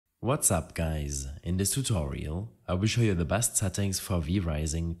What's up guys, in this tutorial I will show you the best settings for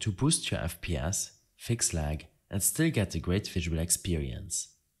VRising to boost your FPS, fix lag and still get a great visual experience.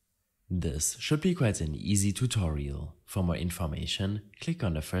 This should be quite an easy tutorial. For more information, click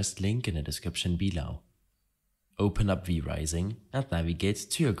on the first link in the description below. Open up VRising and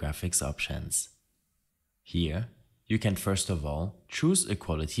navigate to your graphics options. Here, you can first of all choose a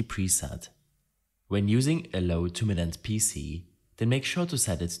quality preset. When using a low to mid-end PC, then make sure to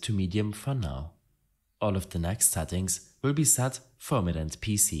set it to medium for now. All of the next settings will be set for mid-end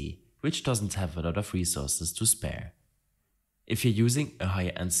PC, which doesn't have a lot of resources to spare. If you're using a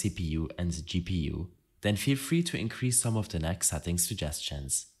higher-end CPU and GPU, then feel free to increase some of the next settings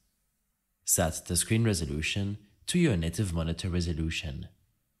suggestions. Set the screen resolution to your native monitor resolution.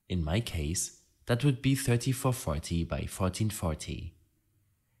 In my case, that would be 3440 by 1440.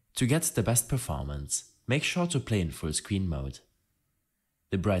 To get the best performance, make sure to play in full screen mode.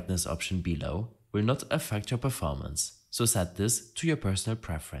 The brightness option below will not affect your performance, so set this to your personal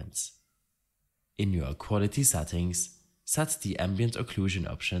preference. In your quality settings, set the ambient occlusion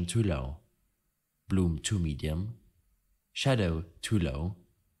option to low, bloom to medium, shadow to low,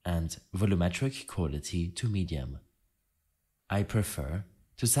 and volumetric quality to medium. I prefer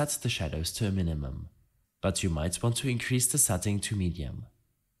to set the shadows to a minimum, but you might want to increase the setting to medium.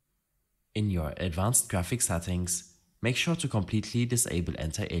 In your advanced graphics settings, make sure to completely disable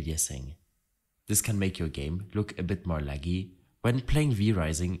anti-aliasing. This can make your game look a bit more laggy when playing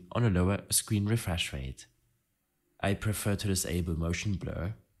VRising on a lower screen refresh rate. I prefer to disable motion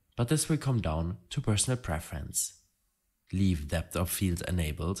blur, but this will come down to personal preference. Leave depth of field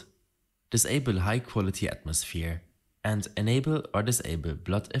enabled, disable high quality atmosphere, and enable or disable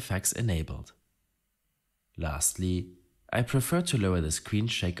blot effects enabled. Lastly, I prefer to lower the screen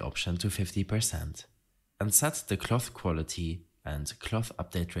shake option to 50% and set the cloth quality and cloth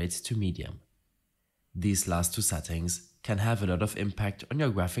update rate to medium. These last two settings can have a lot of impact on your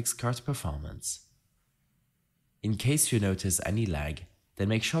graphics card performance. In case you notice any lag, then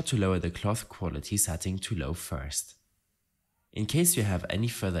make sure to lower the cloth quality setting to low first. In case you have any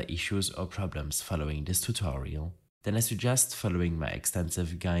further issues or problems following this tutorial, then I suggest following my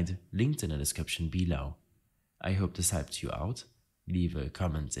extensive guide linked in the description below. I hope this helped you out. Leave a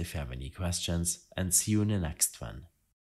comment if you have any questions, and see you in the next one.